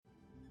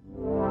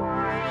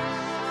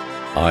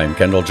I'm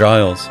Kendall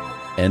Giles,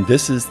 and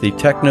this is the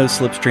Techno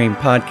Slipstream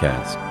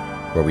podcast,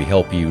 where we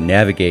help you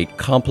navigate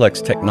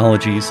complex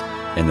technologies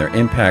and their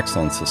impacts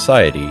on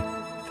society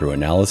through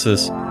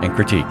analysis and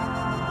critique.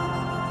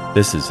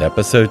 This is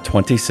episode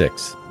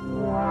 26.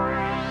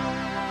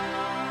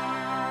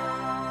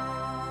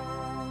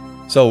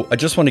 So I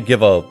just want to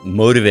give a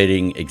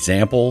motivating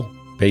example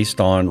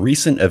based on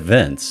recent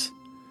events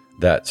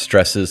that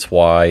stresses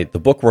why the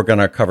book we're going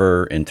to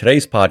cover in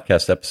today's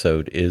podcast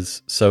episode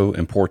is so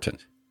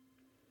important.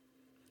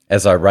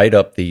 As I write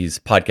up these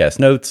podcast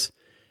notes,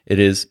 it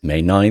is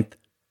May 9th,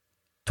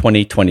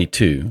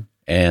 2022,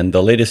 and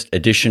the latest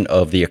edition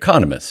of The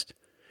Economist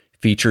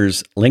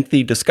features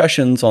lengthy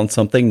discussions on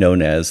something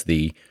known as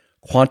the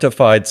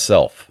quantified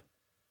self.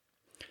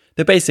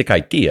 The basic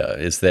idea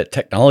is that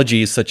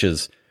technologies such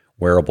as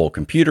wearable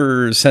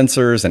computers,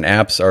 sensors, and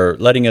apps are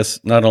letting us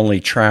not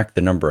only track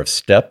the number of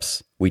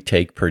steps we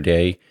take per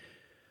day,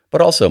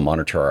 but also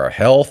monitor our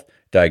health,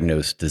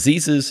 diagnose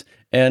diseases,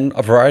 and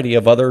a variety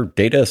of other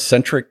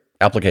data-centric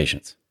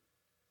applications.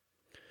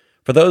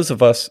 For those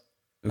of us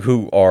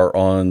who are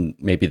on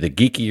maybe the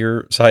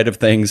geekier side of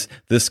things,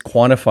 this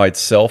quantified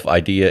self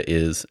idea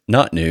is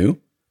not new,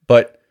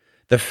 but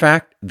the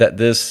fact that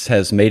this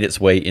has made its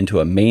way into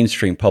a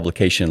mainstream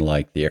publication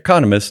like The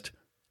Economist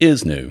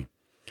is new.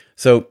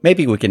 So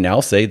maybe we can now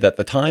say that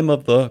the time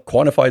of the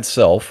quantified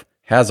self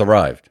has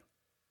arrived.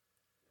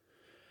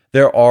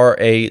 There are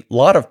a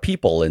lot of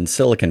people in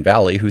Silicon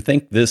Valley who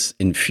think this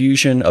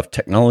infusion of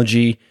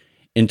technology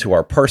into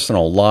our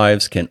personal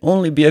lives can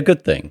only be a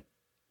good thing.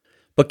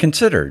 But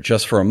consider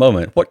just for a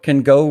moment what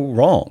can go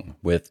wrong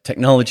with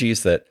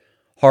technologies that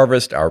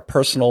harvest our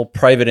personal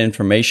private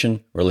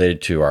information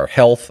related to our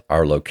health,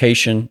 our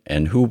location,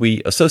 and who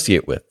we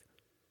associate with.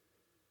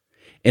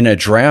 In a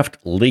draft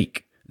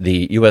leak,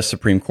 the U.S.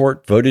 Supreme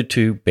Court voted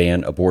to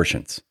ban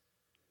abortions.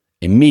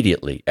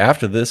 Immediately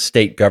after this,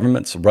 state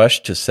governments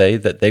rushed to say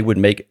that they would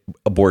make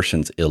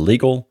abortions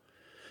illegal.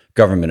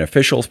 Government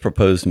officials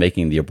proposed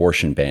making the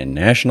abortion ban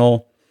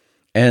national,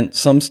 and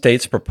some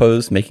states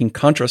proposed making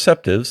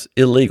contraceptives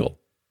illegal.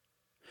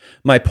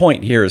 My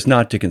point here is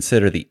not to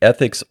consider the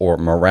ethics or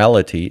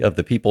morality of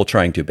the people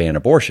trying to ban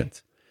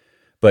abortions,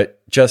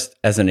 but just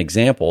as an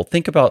example,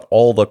 think about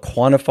all the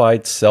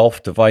quantified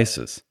self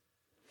devices.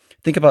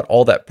 Think about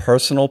all that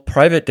personal,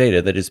 private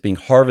data that is being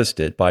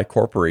harvested by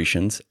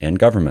corporations and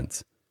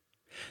governments.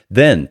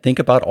 Then think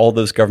about all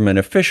those government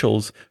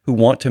officials who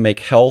want to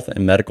make health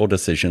and medical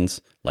decisions,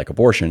 like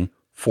abortion,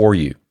 for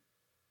you.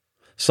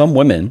 Some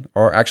women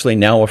are actually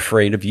now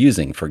afraid of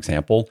using, for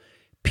example,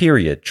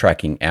 period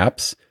tracking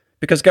apps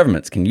because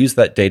governments can use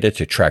that data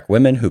to track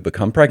women who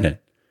become pregnant,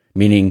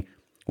 meaning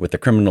with the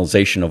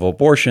criminalization of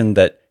abortion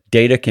that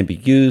data can be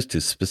used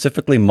to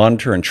specifically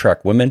monitor and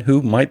track women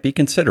who might be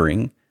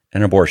considering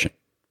an abortion.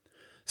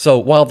 So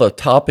while the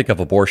topic of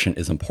abortion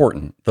is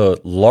important, the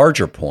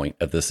larger point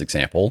of this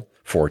example,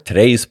 for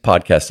today's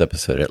podcast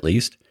episode at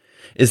least,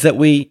 is that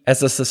we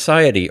as a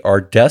society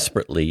are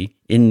desperately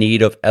in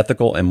need of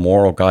ethical and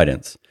moral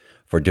guidance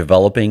for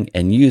developing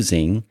and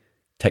using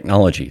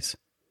technologies,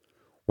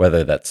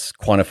 whether that's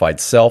quantified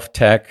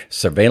self-tech,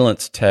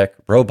 surveillance tech,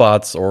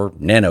 robots, or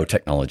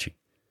nanotechnology.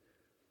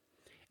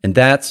 And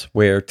that's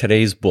where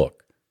today's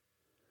book,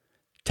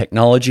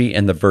 Technology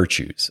and the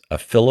Virtues, A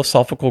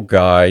Philosophical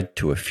Guide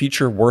to a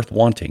Future Worth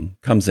Wanting,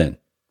 comes in.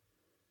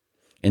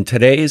 In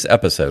today's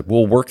episode,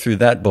 we'll work through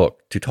that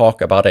book to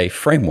talk about a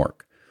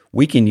framework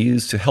we can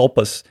use to help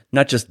us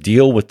not just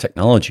deal with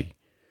technology,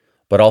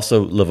 but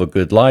also live a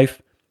good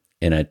life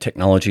in a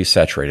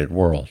technology-saturated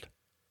world.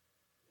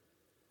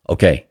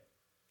 Okay,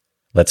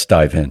 let's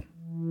dive in.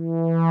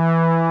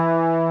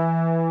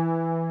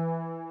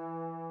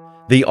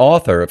 The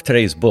author of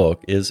today's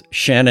book is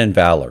Shannon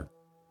Valor,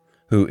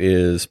 who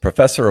is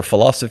professor of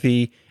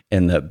philosophy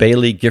in the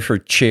Baillie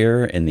Gifford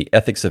Chair in the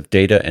Ethics of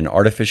Data and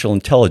Artificial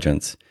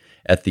Intelligence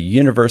at the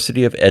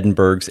University of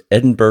Edinburgh's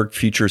Edinburgh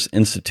Futures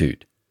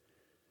Institute.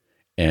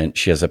 And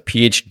she has a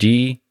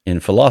PhD in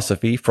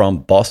philosophy from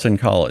Boston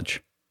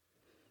College.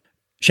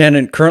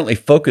 Shannon currently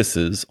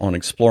focuses on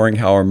exploring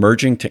how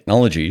emerging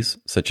technologies,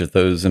 such as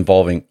those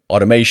involving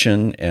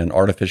automation and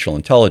artificial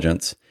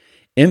intelligence,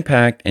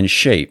 impact and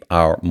shape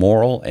our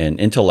moral and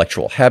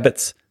intellectual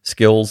habits,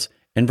 skills,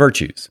 and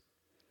virtues.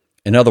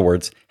 In other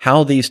words,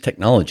 how these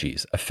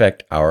technologies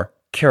affect our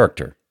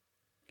character.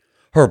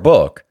 Her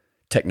book,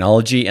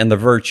 Technology and the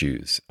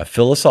Virtues, A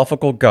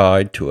Philosophical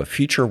Guide to a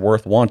Future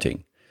Worth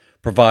Wanting,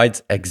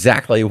 provides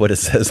exactly what it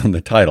says on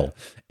the title.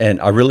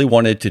 And I really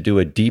wanted to do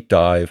a deep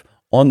dive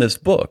on this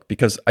book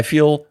because I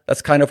feel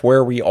that's kind of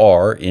where we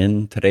are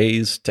in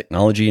today's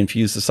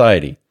technology-infused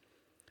society.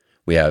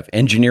 We have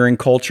engineering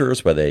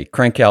cultures where they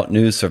crank out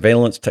new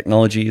surveillance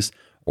technologies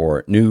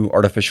or new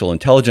artificial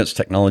intelligence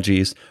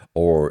technologies,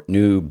 or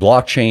new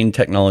blockchain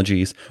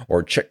technologies,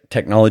 or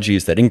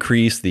technologies that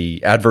increase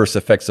the adverse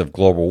effects of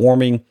global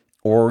warming,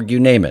 or you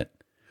name it,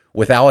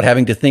 without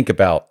having to think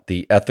about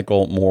the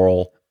ethical,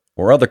 moral,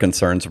 or other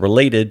concerns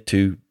related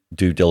to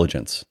due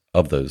diligence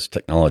of those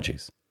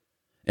technologies.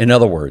 In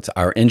other words,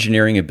 our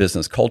engineering and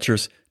business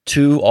cultures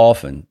too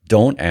often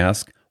don't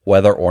ask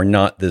whether or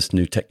not this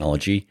new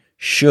technology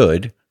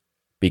should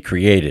be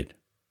created.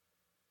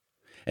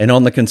 And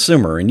on the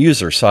consumer and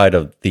user side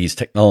of these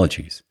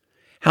technologies,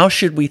 how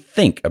should we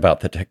think about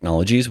the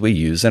technologies we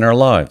use in our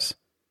lives?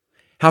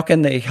 How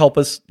can they help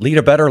us lead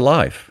a better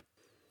life?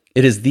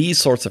 It is these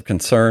sorts of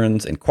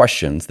concerns and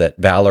questions that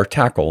Valor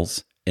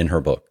tackles in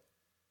her book.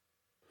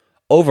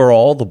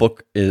 Overall, the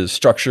book is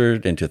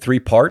structured into 3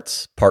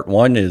 parts. Part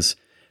 1 is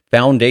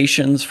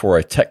Foundations for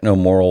a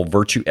Technomoral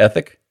Virtue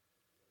Ethic.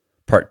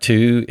 Part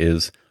 2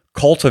 is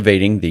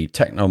Cultivating the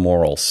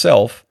Technomoral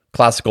Self,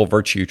 Classical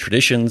Virtue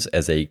Traditions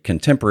as a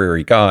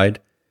Contemporary Guide.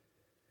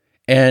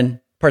 And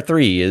Part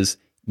 3 is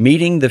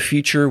Meeting the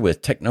Future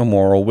with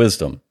Technomoral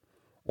Wisdom,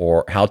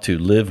 or How to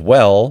Live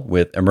Well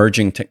with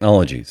Emerging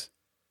Technologies.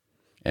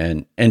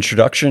 And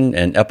introduction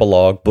and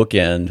epilogue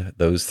bookend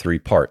those 3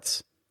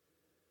 parts.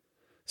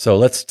 So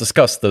let's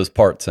discuss those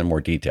parts in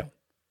more detail.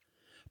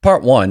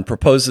 Part 1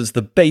 proposes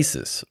the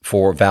basis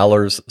for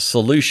Valor's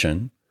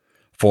solution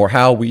for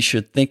how we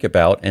should think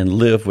about and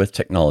live with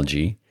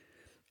technology,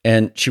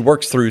 and she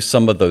works through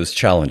some of those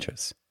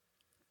challenges.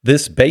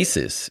 This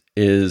basis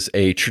is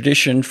a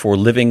tradition for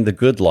living the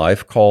good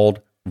life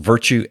called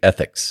virtue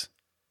ethics.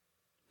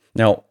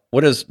 Now,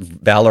 what does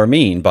Valor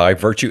mean by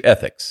virtue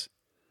ethics?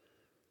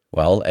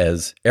 Well,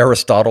 as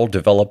Aristotle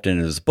developed in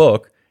his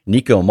book,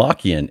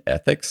 Nicomachean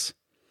Ethics,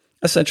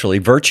 essentially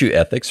virtue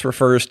ethics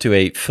refers to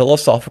a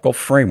philosophical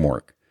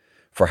framework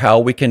for how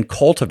we can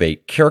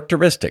cultivate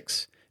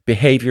characteristics,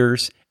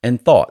 behaviors,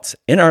 and thoughts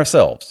in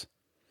ourselves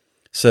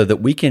so that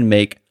we can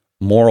make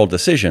moral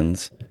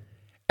decisions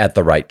at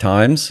the right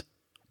times,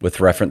 with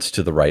reference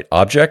to the right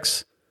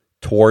objects,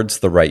 towards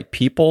the right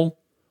people,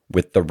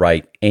 with the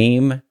right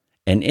aim,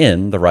 and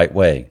in the right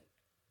way.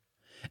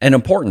 An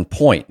important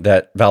point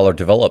that Valor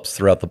develops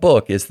throughout the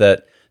book is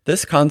that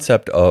this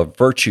concept of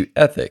virtue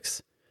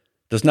ethics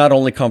does not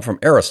only come from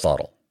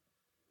Aristotle.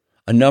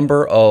 A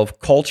number of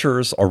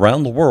cultures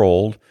around the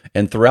world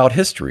and throughout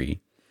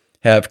history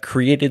have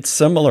created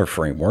similar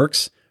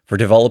frameworks for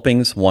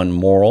developing one's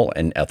moral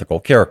and ethical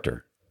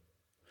character.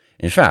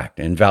 In fact,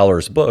 in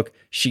Valor's book,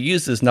 she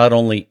uses not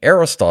only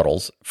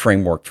Aristotle's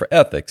framework for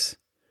ethics,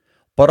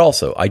 but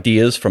also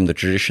ideas from the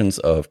traditions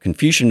of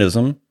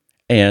Confucianism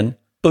and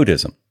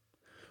Buddhism,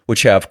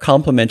 which have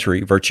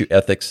complementary virtue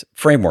ethics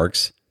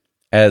frameworks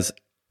as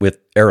with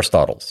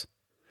Aristotle's.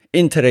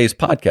 In today's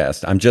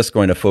podcast, I'm just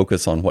going to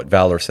focus on what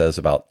Valor says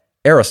about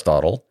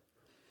Aristotle,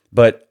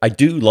 but I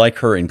do like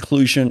her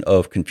inclusion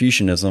of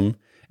Confucianism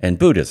and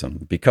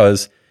Buddhism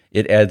because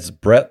it adds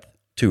breadth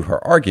to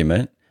her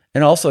argument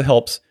and also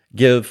helps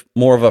give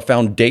more of a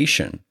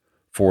foundation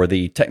for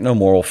the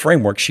technomoral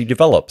framework she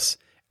develops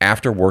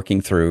after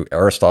working through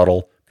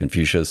Aristotle,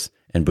 Confucius,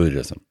 and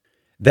Buddhism.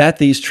 That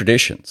these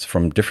traditions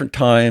from different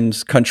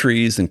times,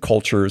 countries, and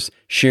cultures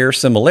share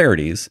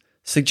similarities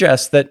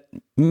suggests that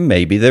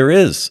maybe there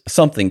is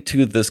something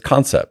to this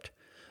concept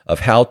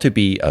of how to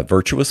be a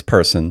virtuous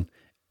person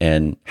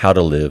and how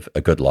to live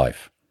a good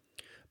life.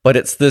 But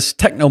it's this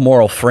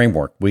technomoral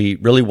framework we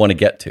really want to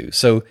get to.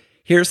 So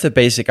here's the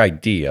basic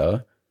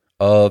idea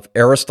of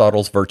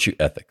Aristotle's virtue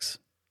ethics.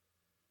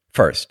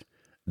 First,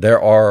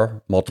 there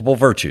are multiple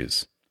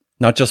virtues,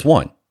 not just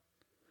one.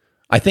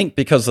 I think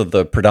because of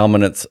the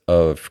predominance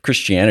of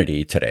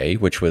Christianity today,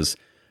 which was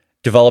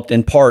developed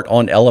in part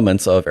on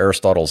elements of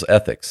Aristotle's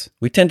ethics,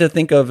 we tend to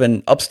think of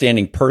an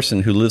upstanding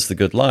person who lives the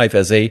good life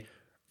as a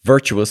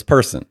virtuous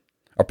person,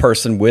 a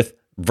person with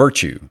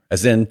virtue,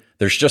 as in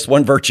there's just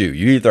one virtue.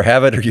 You either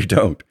have it or you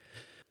don't.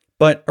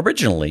 But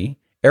originally,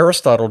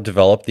 Aristotle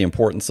developed the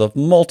importance of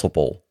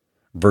multiple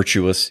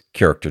virtuous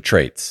character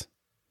traits.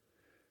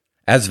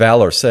 As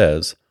Valor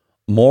says,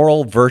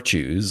 moral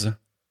virtues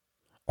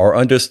are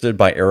understood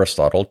by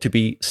Aristotle to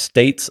be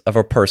states of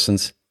a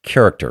person's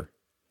character.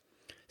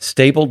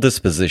 Stable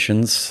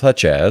dispositions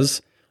such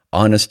as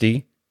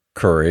honesty,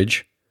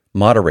 courage,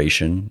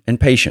 moderation, and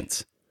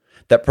patience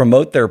that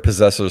promote their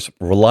possessors'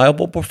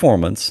 reliable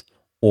performance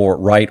or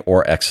right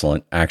or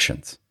excellent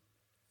actions.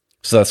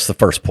 So that's the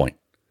first point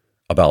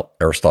about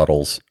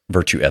Aristotle's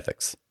virtue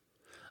ethics.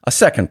 A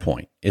second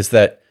point is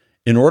that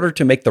in order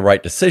to make the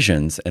right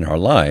decisions in our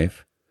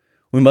life,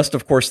 we must,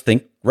 of course,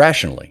 think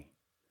rationally.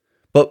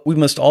 But we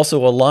must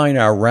also align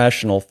our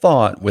rational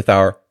thought with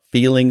our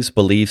feelings,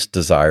 beliefs,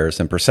 desires,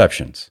 and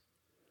perceptions.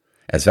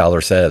 As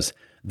Valor says,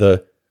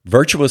 the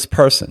virtuous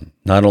person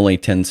not only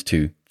tends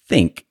to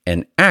think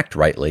and act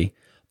rightly,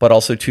 but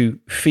also to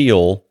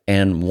feel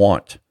and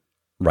want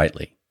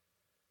rightly.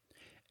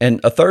 And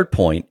a third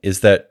point is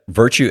that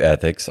virtue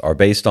ethics are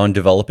based on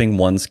developing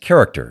one's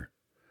character,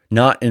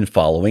 not in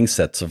following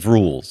sets of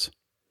rules.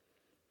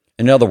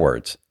 In other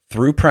words,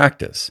 through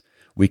practice,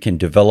 we can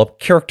develop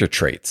character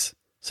traits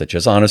such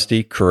as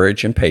honesty,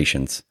 courage, and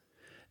patience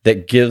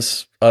that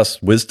gives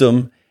us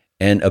wisdom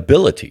and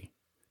ability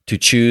to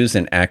choose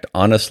and act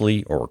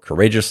honestly or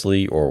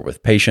courageously or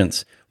with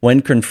patience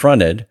when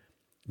confronted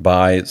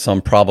by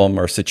some problem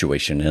or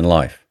situation in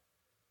life.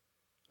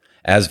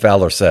 As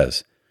Valor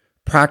says,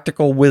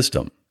 practical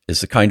wisdom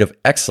is the kind of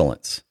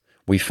excellence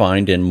we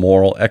find in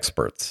moral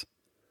experts,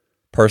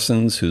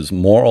 persons whose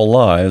moral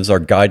lives are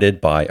guided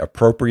by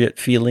appropriate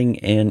feeling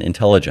and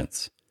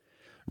intelligence,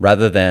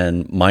 rather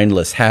than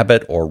mindless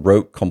habit or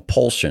rote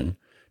compulsion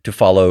to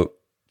follow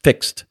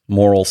fixed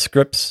moral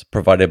scripts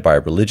provided by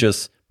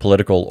religious,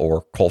 political,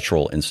 or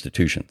cultural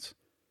institutions.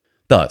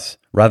 Thus,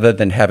 rather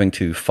than having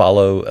to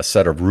follow a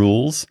set of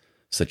rules,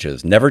 such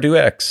as never do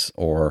X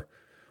or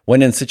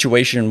when in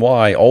situation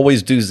Y,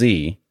 always do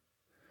Z,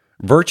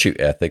 virtue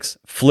ethics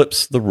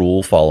flips the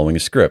rule following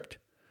script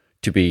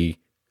to be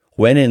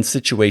when in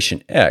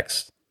situation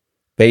X,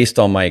 based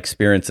on my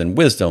experience and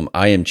wisdom,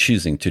 I am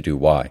choosing to do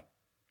Y.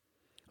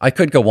 I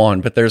could go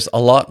on, but there's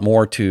a lot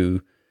more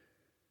to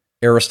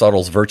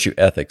Aristotle's virtue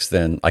ethics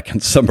than I can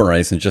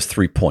summarize in just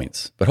 3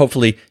 points. But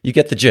hopefully you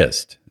get the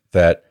gist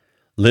that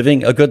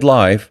living a good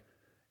life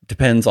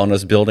depends on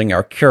us building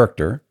our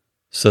character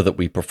so that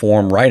we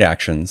perform right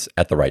actions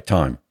at the right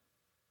time.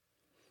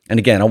 And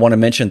again, I want to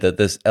mention that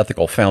this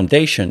ethical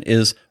foundation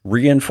is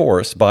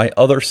reinforced by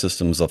other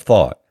systems of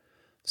thought,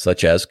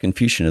 such as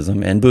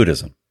Confucianism and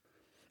Buddhism.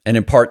 And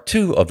in part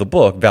 2 of the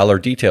book, Valor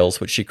details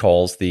what she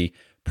calls the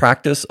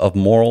practice of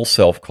moral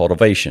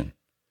self-cultivation,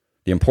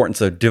 the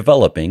importance of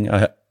developing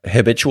a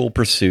habitual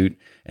pursuit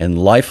and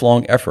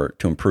lifelong effort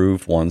to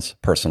improve one's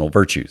personal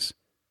virtues.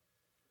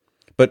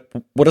 But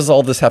what does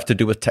all this have to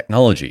do with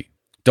technology?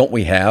 Don't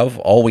we have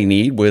all we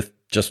need with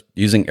just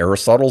using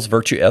Aristotle's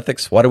virtue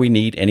ethics? Why do we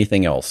need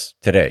anything else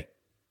today?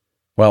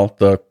 Well,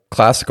 the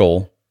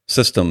classical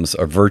systems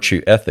of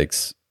virtue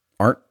ethics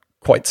aren't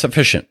quite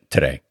sufficient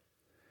today.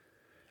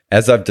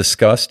 As I've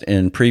discussed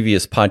in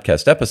previous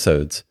podcast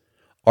episodes,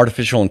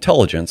 artificial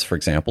intelligence, for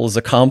example, is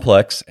a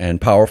complex and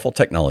powerful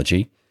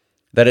technology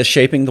that is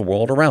shaping the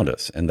world around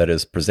us and that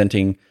is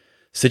presenting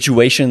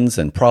situations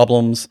and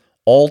problems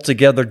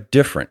altogether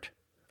different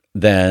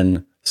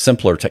than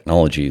simpler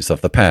technologies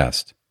of the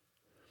past.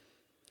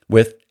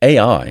 With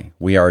AI,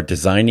 we are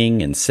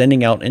designing and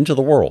sending out into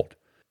the world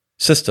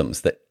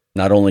systems that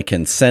not only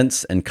can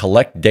sense and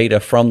collect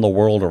data from the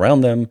world around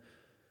them,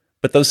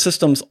 but those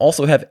systems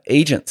also have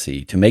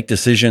agency to make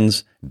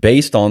decisions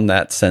based on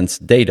that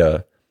sensed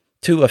data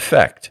to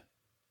affect,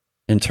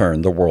 in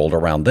turn, the world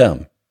around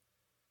them.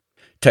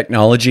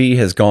 Technology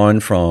has gone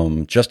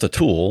from just a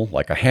tool,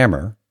 like a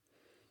hammer,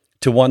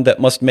 to one that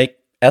must make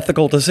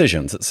ethical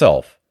decisions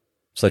itself,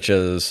 such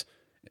as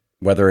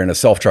whether in a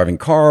self-driving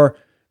car,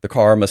 the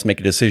car must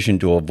make a decision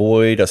to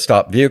avoid a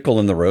stopped vehicle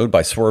in the road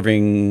by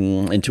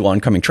swerving into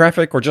oncoming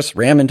traffic or just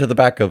ram into the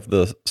back of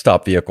the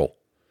stopped vehicle.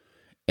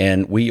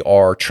 And we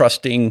are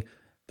trusting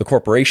the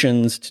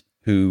corporations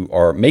who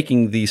are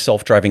making these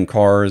self-driving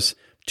cars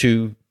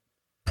to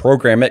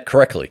program it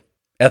correctly,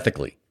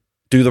 ethically,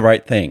 do the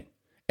right thing.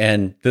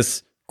 And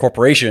this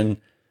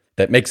corporation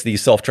that makes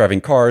these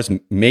self-driving cars,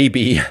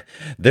 maybe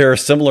they're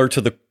similar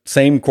to the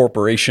same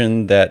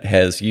corporation that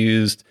has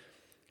used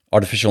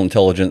artificial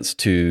intelligence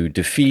to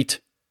defeat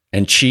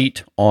and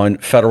cheat on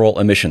federal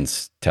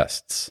emissions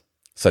tests,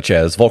 such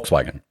as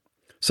Volkswagen.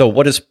 So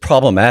what is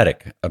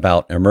problematic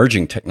about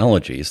emerging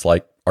technologies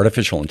like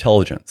artificial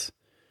intelligence,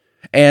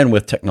 and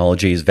with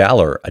technologies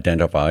Valor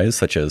identifies,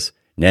 such as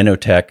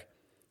nanotech,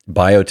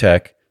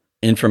 biotech,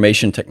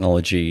 information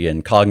technology,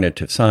 and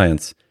cognitive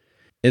science,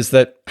 is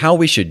that how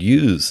we should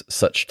use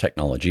such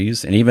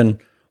technologies, and even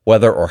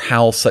whether or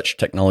how such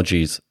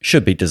technologies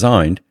should be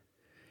designed,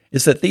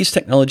 is that these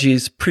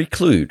technologies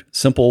preclude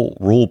simple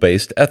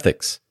rule-based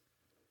ethics.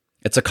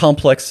 It's a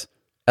complex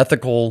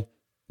ethical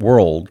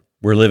world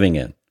we're living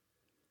in,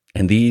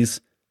 and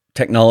these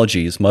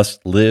technologies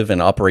must live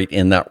and operate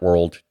in that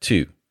world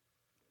too.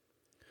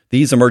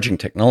 These emerging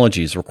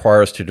technologies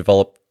require us to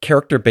develop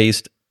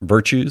character-based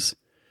virtues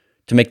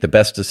to make the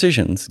best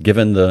decisions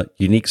given the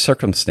unique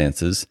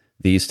circumstances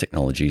these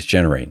technologies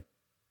generate.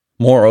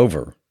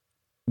 Moreover,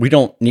 we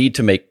don't need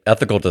to make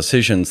ethical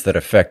decisions that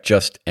affect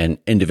just an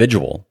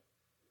individual.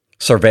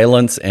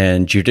 Surveillance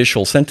and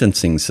judicial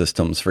sentencing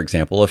systems, for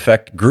example,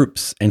 affect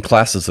groups and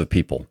classes of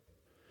people.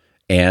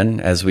 And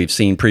as we've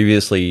seen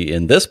previously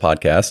in this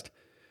podcast,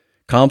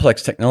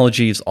 complex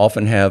technologies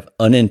often have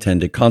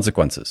unintended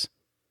consequences.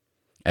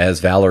 As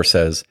Valor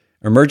says,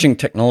 emerging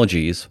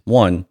technologies,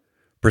 1,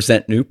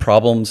 present new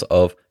problems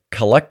of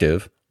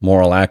collective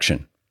moral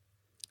action.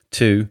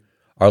 2,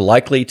 are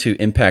likely to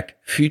impact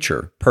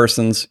future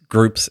persons,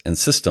 groups, and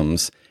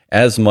systems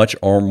as much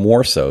or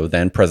more so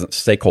than present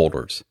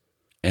stakeholders.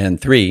 And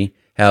 3,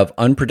 have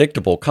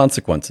unpredictable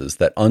consequences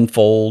that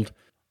unfold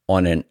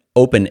on an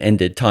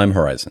open-ended time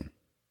horizon.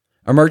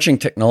 Emerging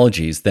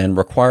technologies then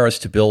require us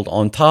to build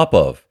on top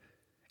of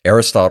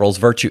Aristotle's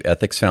virtue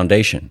ethics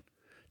foundation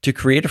to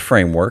create a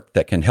framework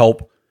that can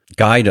help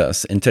guide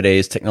us in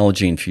today's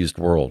technology-infused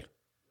world.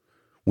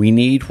 We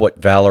need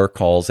what Valor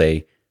calls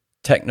a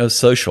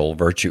technosocial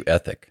virtue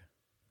ethic.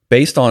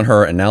 Based on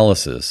her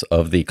analysis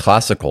of the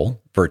classical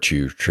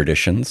virtue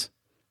traditions,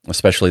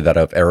 especially that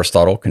of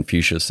Aristotle,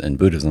 Confucius, and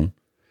Buddhism,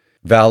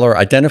 Valor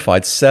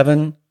identified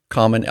 7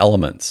 common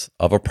elements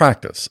of a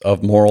practice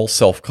of moral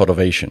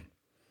self-cultivation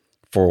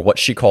for what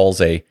she calls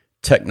a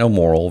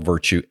technomoral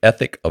virtue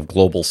ethic of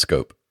global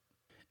scope.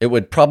 It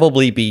would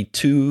probably be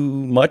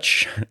too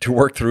much to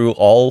work through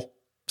all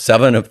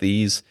 7 of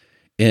these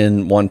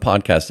in one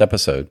podcast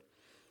episode.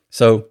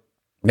 So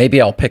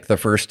maybe I'll pick the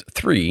first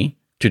 3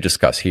 to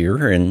discuss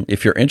here. And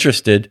if you're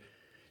interested,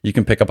 you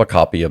can pick up a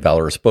copy of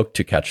Valor's book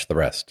to catch the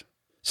rest.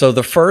 So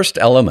the first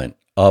element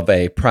of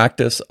a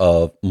practice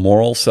of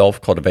moral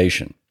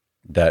self-cultivation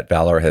that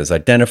Valor has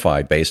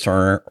identified based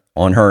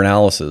on her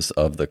analysis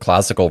of the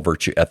classical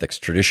virtue ethics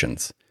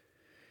traditions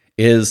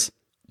is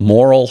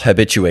moral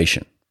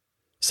habituation.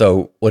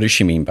 So what does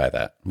she mean by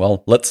that?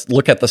 Well, let's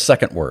look at the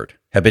second word,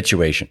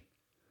 habituation.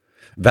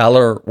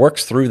 Valor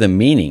works through the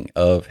meaning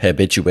of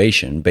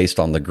habituation based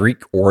on the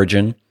Greek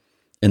origin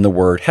in the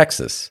word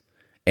hexis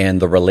and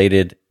the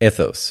related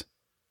ethos.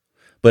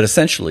 But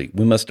essentially,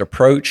 we must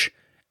approach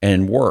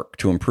and work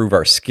to improve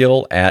our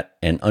skill at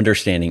and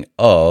understanding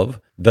of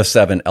the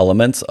 7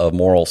 elements of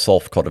moral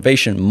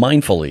self-cultivation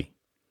mindfully,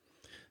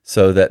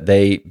 so that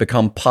they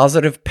become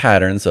positive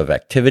patterns of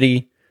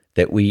activity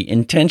that we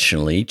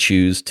intentionally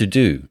choose to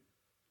do.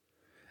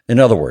 In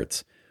other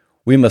words,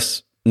 we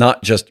must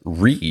not just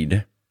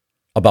read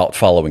about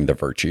following the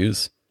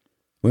virtues,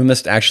 we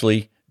must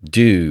actually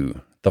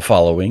do the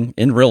following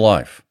in real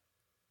life.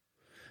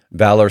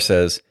 Valor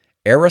says,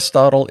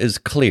 Aristotle is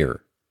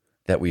clear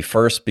that we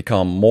first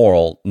become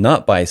moral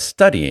not by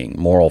studying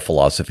moral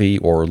philosophy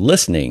or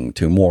listening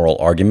to moral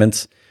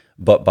arguments,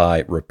 but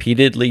by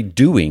repeatedly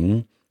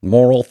doing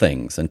moral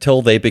things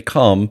until they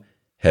become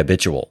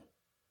habitual.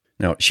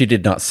 Now, she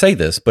did not say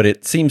this, but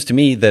it seems to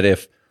me that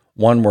if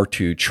one were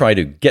to try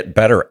to get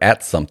better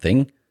at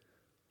something,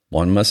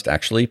 one must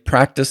actually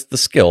practice the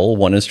skill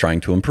one is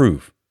trying to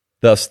improve.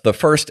 Thus, the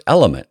first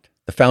element,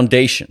 the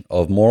foundation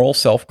of moral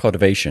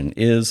self-cultivation,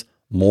 is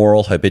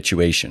moral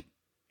habituation,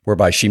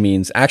 whereby she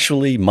means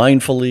actually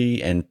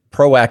mindfully and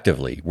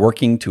proactively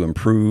working to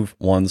improve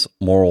one's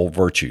moral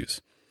virtues.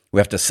 We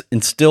have to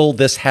instill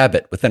this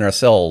habit within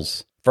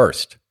ourselves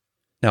first.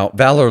 Now,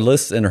 Valor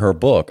lists in her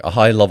book a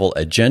high-level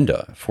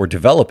agenda for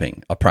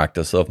developing a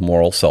practice of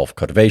moral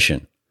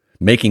self-cultivation,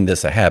 making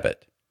this a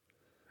habit.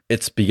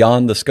 It's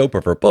beyond the scope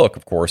of her book,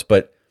 of course,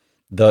 but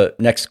the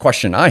next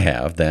question I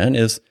have then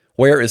is,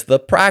 where is the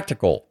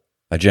practical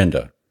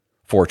agenda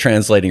for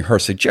translating her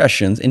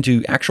suggestions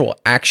into actual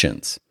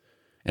actions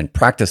and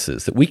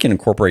practices that we can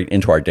incorporate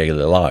into our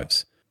daily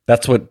lives?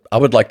 That's what I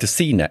would like to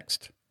see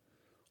next.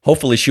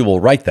 Hopefully she will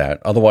write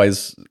that.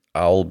 Otherwise,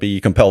 I'll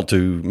be compelled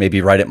to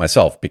maybe write it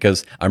myself,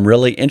 because I'm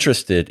really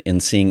interested in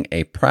seeing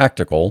a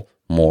practical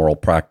moral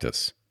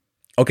practice.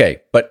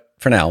 Okay, but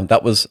for now,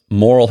 that was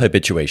moral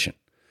habituation.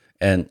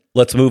 And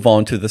let's move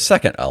on to the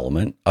second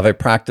element of a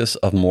practice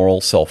of moral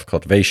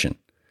self-cultivation,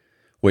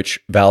 which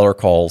Valor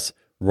calls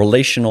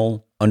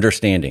relational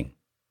understanding.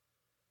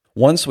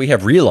 Once we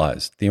have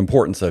realized the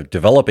importance of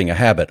developing a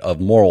habit of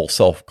moral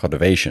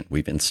self-cultivation,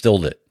 we've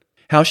instilled it,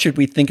 how should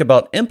we think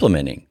about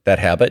implementing that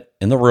habit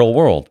in the real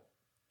world?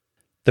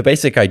 The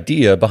basic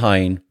idea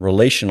behind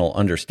relational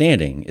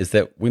understanding is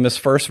that we must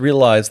first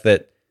realize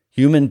that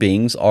human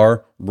beings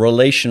are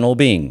relational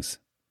beings.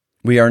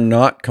 We are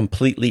not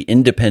completely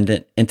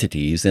independent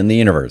entities in the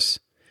universe.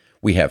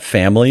 We have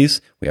families,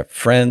 we have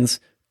friends,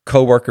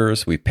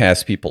 coworkers, we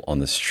pass people on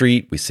the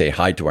street, we say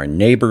hi to our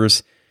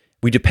neighbors.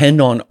 We depend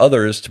on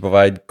others to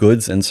provide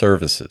goods and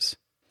services.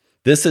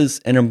 This is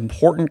an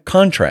important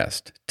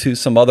contrast to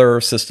some other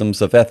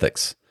systems of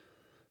ethics,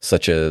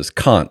 such as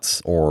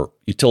Kant's or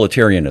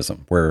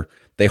utilitarianism, where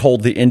they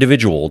hold the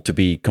individual to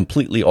be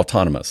completely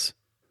autonomous.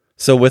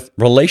 So with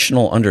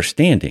relational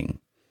understanding,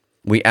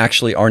 we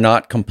actually are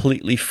not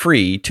completely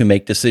free to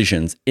make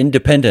decisions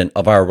independent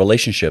of our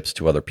relationships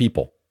to other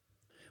people.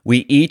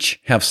 We each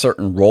have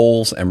certain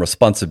roles and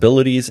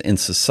responsibilities in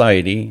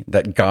society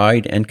that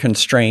guide and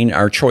constrain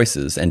our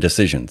choices and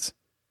decisions.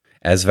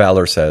 As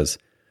Valor says,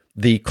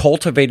 the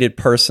cultivated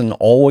person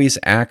always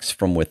acts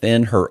from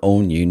within her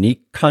own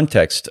unique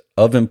context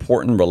of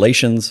important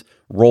relations,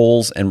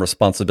 roles, and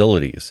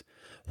responsibilities,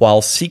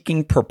 while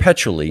seeking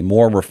perpetually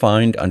more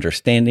refined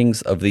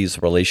understandings of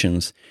these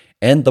relations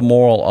and the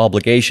moral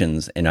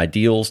obligations and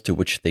ideals to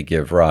which they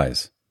give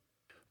rise.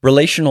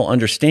 Relational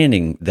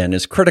understanding, then,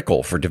 is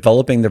critical for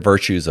developing the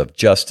virtues of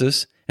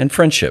justice and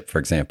friendship, for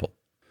example.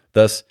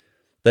 Thus,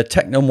 the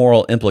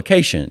technomoral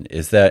implication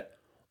is that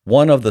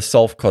one of the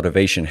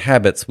self-cultivation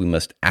habits we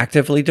must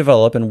actively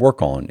develop and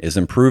work on is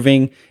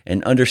improving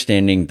and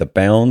understanding the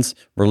bounds,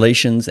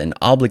 relations, and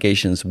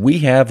obligations we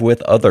have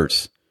with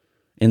others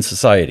in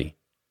society,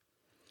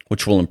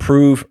 which will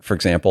improve, for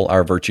example,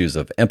 our virtues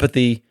of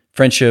empathy,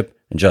 friendship,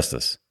 and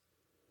justice.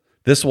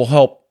 This will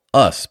help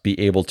us be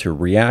able to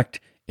react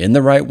in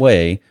the right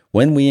way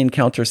when we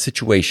encounter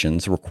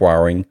situations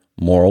requiring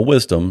moral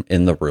wisdom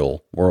in the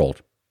real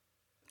world.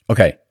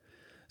 Okay,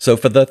 so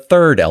for the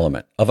third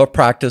element of a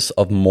practice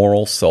of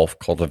moral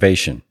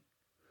self-cultivation,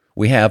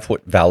 we have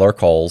what Valor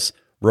calls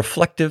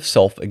reflective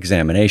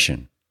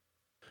self-examination.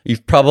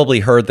 You've probably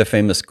heard the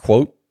famous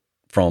quote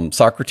from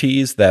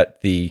Socrates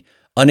that the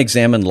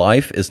unexamined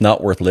life is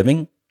not worth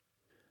living.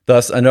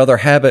 Thus, another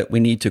habit we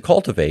need to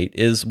cultivate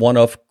is one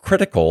of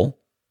critical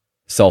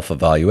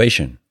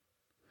self-evaluation.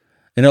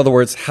 In other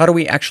words, how do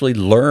we actually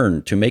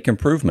learn to make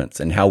improvements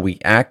in how we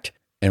act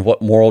and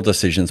what moral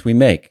decisions we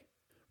make?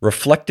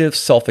 Reflective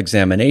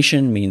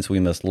self-examination means we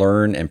must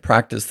learn and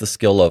practice the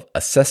skill of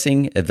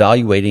assessing,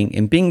 evaluating,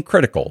 and being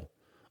critical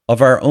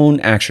of our own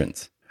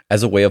actions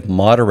as a way of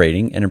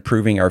moderating and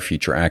improving our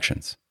future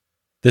actions.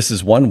 This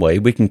is one way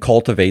we can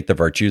cultivate the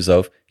virtues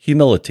of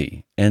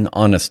humility and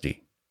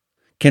honesty.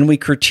 Can we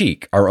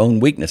critique our own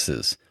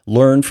weaknesses,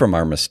 learn from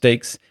our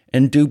mistakes,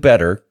 and do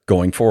better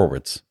going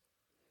forwards?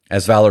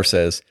 As Valor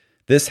says,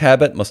 this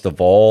habit must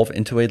evolve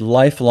into a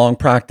lifelong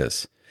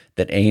practice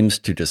that aims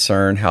to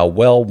discern how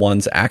well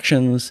one's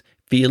actions,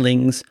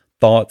 feelings,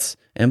 thoughts,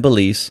 and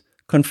beliefs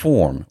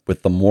conform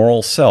with the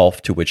moral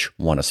self to which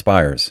one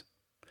aspires.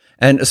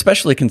 And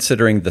especially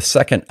considering the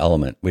second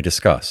element we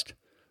discussed,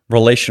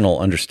 relational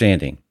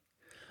understanding.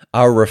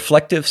 Our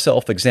reflective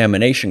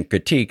self-examination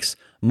critiques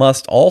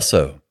must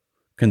also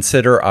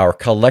consider our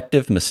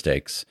collective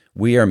mistakes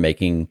we are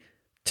making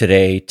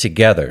today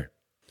together,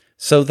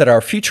 so that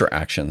our future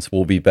actions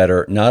will be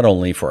better not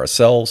only for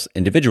ourselves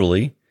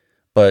individually,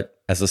 but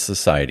as a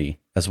society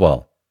as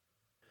well.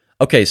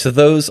 Okay, so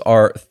those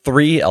are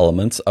 3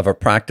 elements of a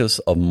practice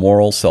of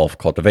moral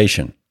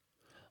self-cultivation: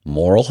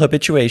 moral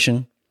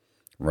habituation,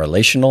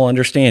 relational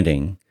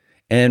understanding,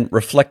 and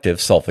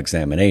reflective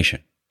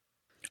self-examination.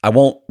 I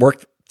won't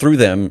work through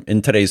them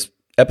in today's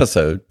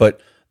episode, but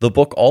the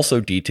book also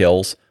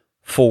details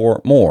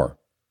 4 more: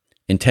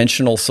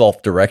 intentional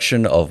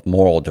self-direction of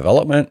moral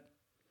development,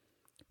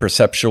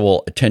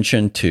 perceptual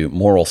attention to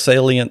moral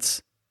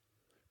salience,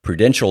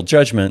 prudential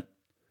judgment,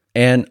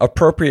 and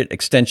appropriate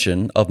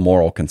extension of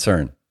moral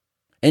concern.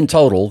 In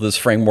total, this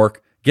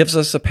framework gives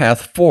us a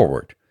path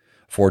forward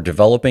for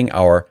developing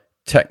our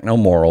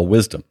techno-moral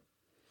wisdom,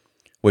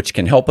 which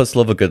can help us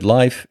live a good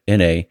life in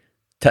a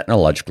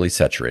technologically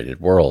saturated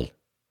world.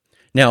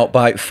 Now,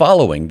 by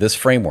following this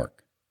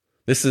framework,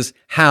 this is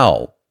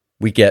how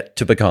we get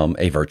to become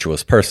a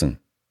virtuous person,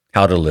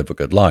 how to live a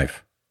good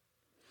life.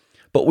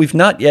 But we've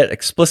not yet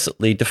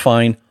explicitly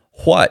defined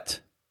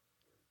what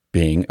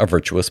being a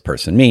virtuous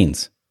person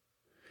means.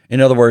 In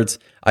other words,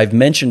 I've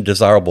mentioned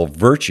desirable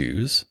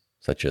virtues,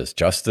 such as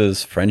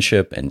justice,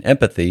 friendship, and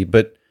empathy,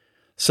 but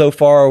so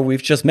far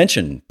we've just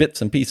mentioned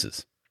bits and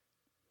pieces.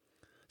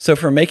 So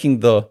for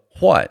making the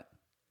what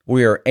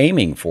we are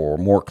aiming for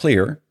more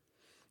clear,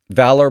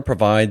 Valor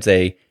provides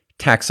a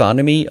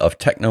taxonomy of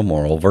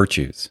techno-moral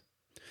virtues.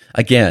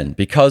 Again,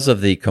 because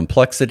of the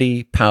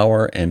complexity,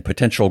 power, and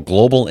potential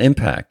global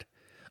impact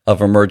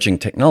of emerging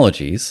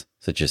technologies,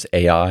 such as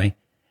AI,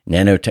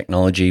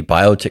 nanotechnology,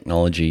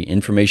 biotechnology,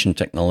 information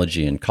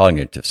technology, and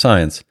cognitive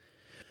science,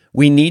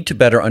 we need to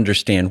better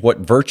understand what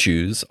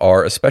virtues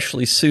are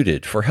especially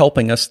suited for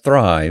helping us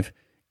thrive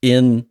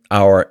in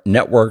our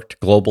networked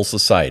global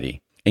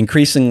society,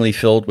 increasingly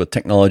filled with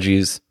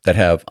technologies that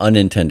have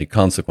unintended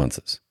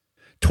consequences.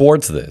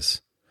 Towards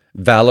this,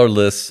 Valor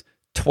lists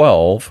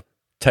 12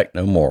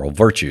 techno-moral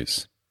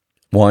virtues.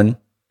 1.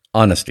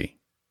 Honesty.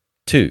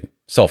 2.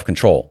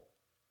 Self-control.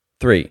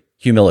 3.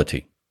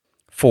 Humility.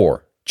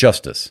 4.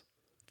 Justice.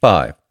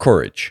 5.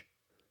 Courage.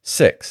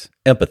 6.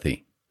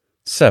 Empathy.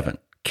 7.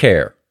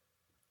 Care.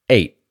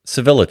 8.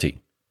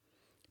 Civility.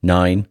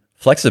 9.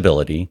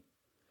 Flexibility.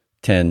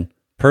 10.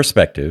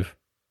 Perspective.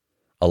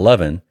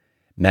 11.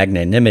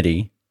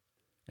 Magnanimity.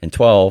 And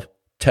 12.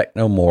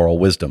 Techno-moral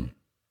wisdom.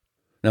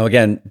 Now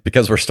again,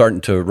 because we're starting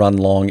to run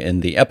long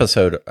in the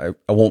episode,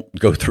 I won't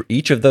go through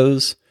each of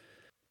those.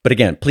 But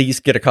again,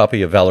 please get a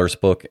copy of Valor's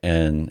book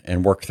and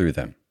work through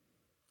them.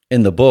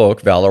 In the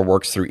book, Valor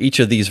works through each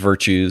of these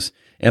virtues,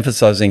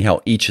 emphasizing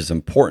how each is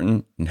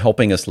important in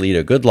helping us lead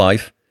a good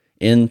life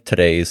in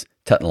today's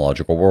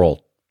technological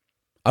world.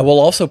 I will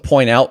also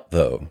point out,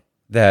 though,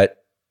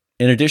 that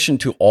in addition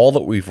to all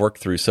that we've worked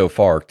through so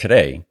far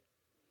today,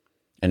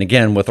 and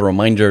again with a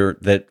reminder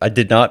that I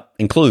did not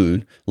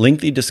include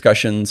lengthy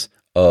discussions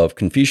of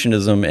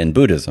Confucianism and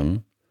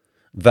Buddhism,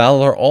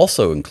 Valor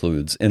also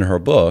includes in her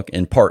book,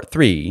 in part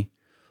 3,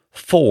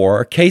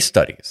 4 case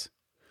studies,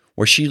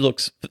 where she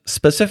looks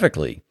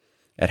specifically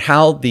at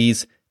how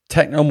these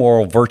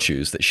techno-moral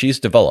virtues that she's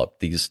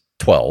developed, these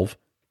 12,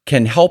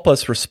 can help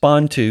us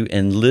respond to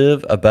and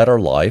live a better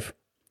life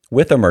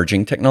with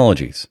emerging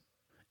technologies.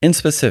 In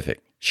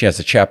specific, she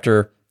has a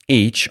chapter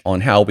each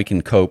on how we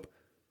can cope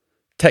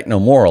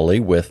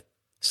techno-morally with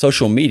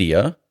social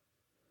media,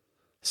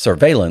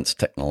 surveillance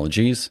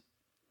technologies,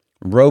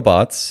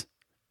 robots,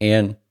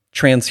 and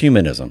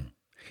transhumanism.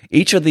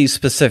 Each of these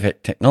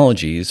specific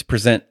technologies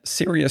present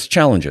serious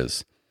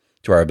challenges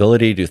to our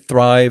ability to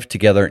thrive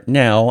together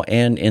now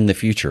and in the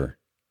future.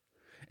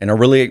 And I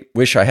really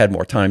wish I had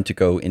more time to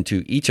go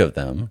into each of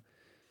them,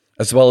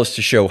 as well as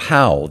to show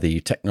how the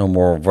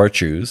techno-moral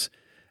virtues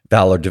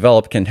Valor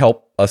developed can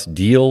help us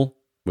deal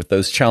with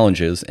those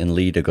challenges and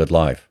lead a good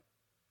life.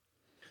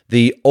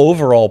 The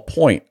overall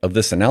point of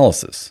this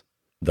analysis,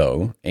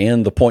 though,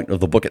 and the point of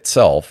the book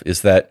itself,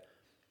 is that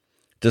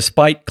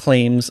despite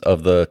claims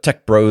of the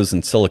tech bros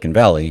in Silicon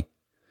Valley,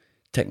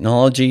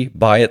 technology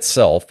by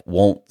itself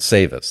won't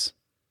save us.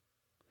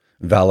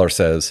 Valor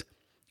says,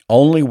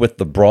 only with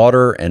the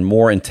broader and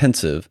more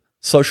intensive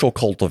social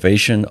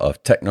cultivation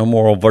of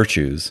technomoral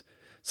virtues,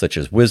 such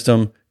as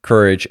wisdom,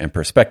 courage, and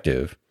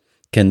perspective,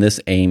 can this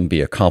aim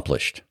be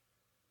accomplished.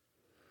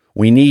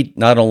 We need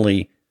not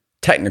only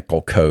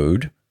technical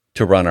code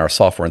to run our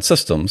software and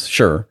systems,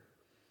 sure,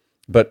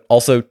 but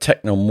also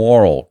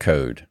technomoral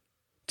code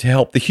to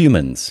help the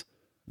humans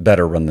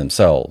better run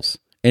themselves,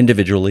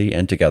 individually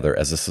and together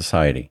as a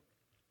society.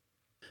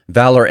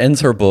 Valor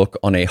ends her book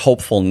on a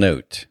hopeful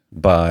note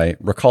by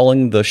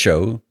recalling the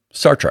show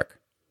Star Trek,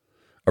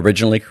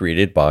 originally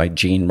created by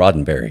Gene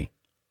Roddenberry.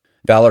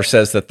 Valor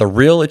says that the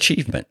real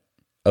achievement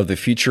of the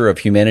future of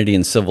humanity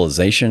and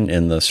civilization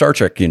in the Star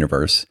Trek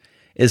universe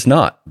is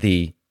not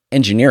the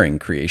engineering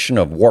creation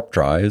of warp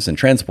drives and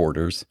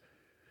transporters.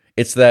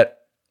 It's that,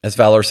 as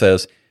Valor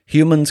says,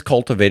 humans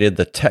cultivated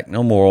the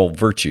technomoral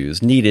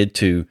virtues needed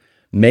to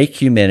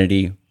make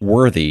humanity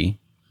worthy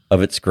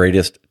of its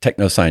greatest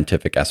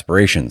technoscientific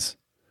aspirations.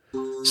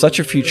 Such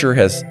a future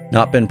has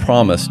not been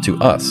promised to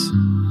us,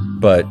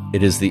 but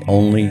it is the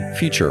only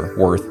future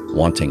worth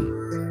wanting.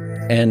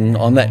 And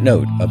on that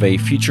note of a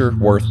future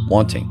worth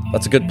wanting,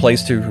 that's a good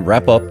place to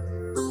wrap up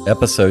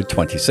episode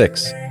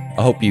 26.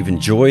 I hope you've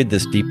enjoyed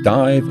this deep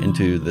dive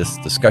into this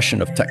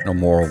discussion of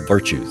technomoral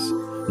virtues.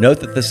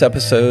 Note that this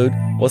episode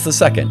was the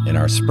second in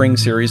our spring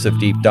series of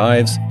deep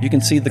dives. You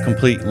can see the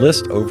complete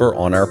list over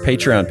on our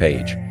Patreon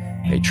page,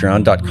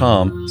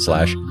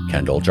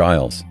 patreon.com/Kendall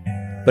Giles.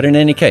 But in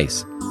any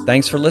case,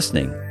 thanks for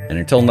listening, and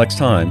until next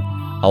time,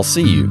 I'll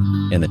see you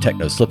in the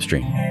Techno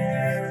Slipstream.